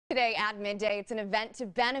Today at midday, it's an event to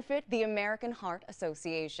benefit the American Heart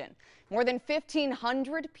Association. More than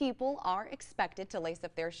 1,500 people are expected to lace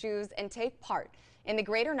up their shoes and take part in the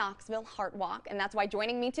Greater Knoxville Heart Walk. And that's why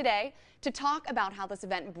joining me today to talk about how this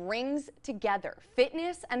event brings together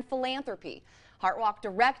fitness and philanthropy, Heart Walk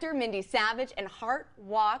Director Mindy Savage and Heart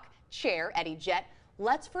Walk Chair Eddie Jett.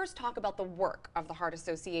 Let's first talk about the work of the Heart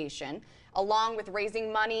Association. Along with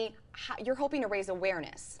raising money, you're hoping to raise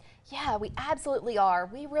awareness. Yeah, we absolutely are.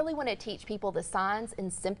 We really want to teach people the signs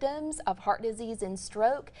and symptoms of heart disease and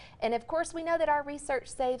stroke. And of course, we know that our research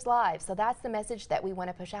saves lives. So that's the message that we want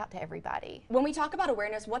to push out to everybody. When we talk about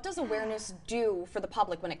awareness, what does awareness do for the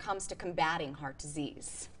public when it comes to combating heart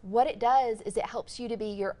disease? What it does is it helps you to be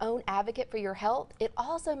your own advocate for your health. It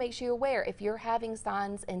also makes you aware if you're having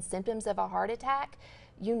signs and symptoms of a heart attack,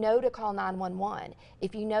 you know to call 911.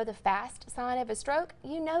 If you know the fast sign of a stroke,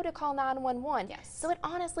 you know to call 911. Yes. So it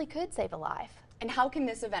honestly could save a life. And how can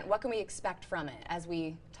this event, what can we expect from it as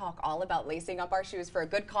we talk all about lacing up our shoes for a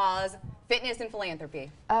good cause, fitness and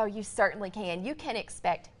philanthropy? Oh, you certainly can. You can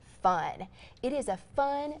expect fun. It is a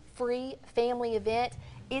fun, free family event.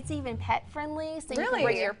 It's even pet friendly, so you can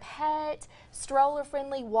bring your pet, stroller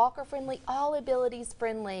friendly, walker friendly, all abilities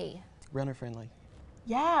friendly. Runner friendly.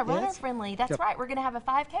 Yeah, runner friendly. That's right. We're going to have a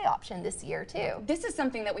 5K option this year too. This is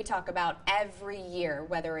something that we talk about every year,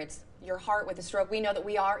 whether it's your heart with a stroke. We know that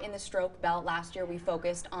we are in the stroke belt. Last year we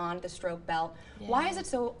focused on the stroke belt. Yeah. Why is it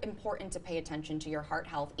so important to pay attention to your heart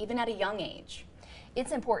health, even at a young age?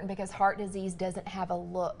 It's important because heart disease doesn't have a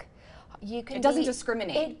look. It doesn't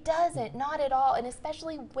discriminate. It doesn't, not at all. And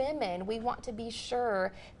especially women, we want to be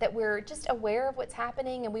sure that we're just aware of what's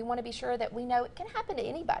happening, and we want to be sure that we know it can happen to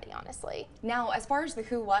anybody, honestly. Now, as far as the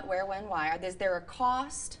who, what, where, when, why, is there a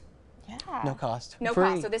cost? Yeah. No cost. No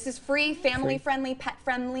cost. So this is free, family friendly, pet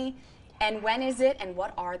friendly. And when is it, and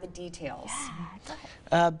what are the details?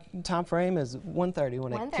 Yeah, time frame is 1:30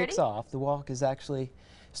 when it kicks off. The walk is actually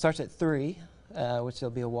starts at 3, which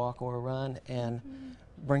there'll be a walk or a run, and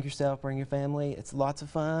bring yourself, bring your family. It's lots of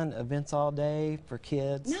fun, events all day for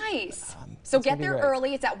kids. Nice. So get there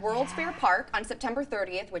early. It's at World's Fair Park on September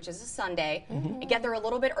 30th, which is a Sunday. You get there a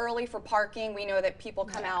little bit early for parking. We know that people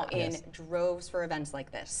come out in droves for events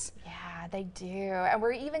like this. Yeah, they do. And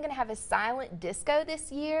we're even going to have a silent disco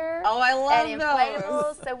this year. Oh, I love and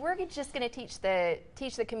inflatables. So we're just going to teach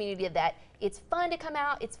the community that it's fun to come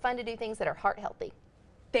out. It's fun to do things that are heart healthy.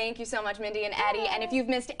 Thank you so much, Mindy and Eddie. And if you've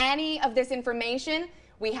missed any of this information,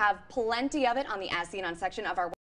 we have plenty of it on the As Seen On section of our website.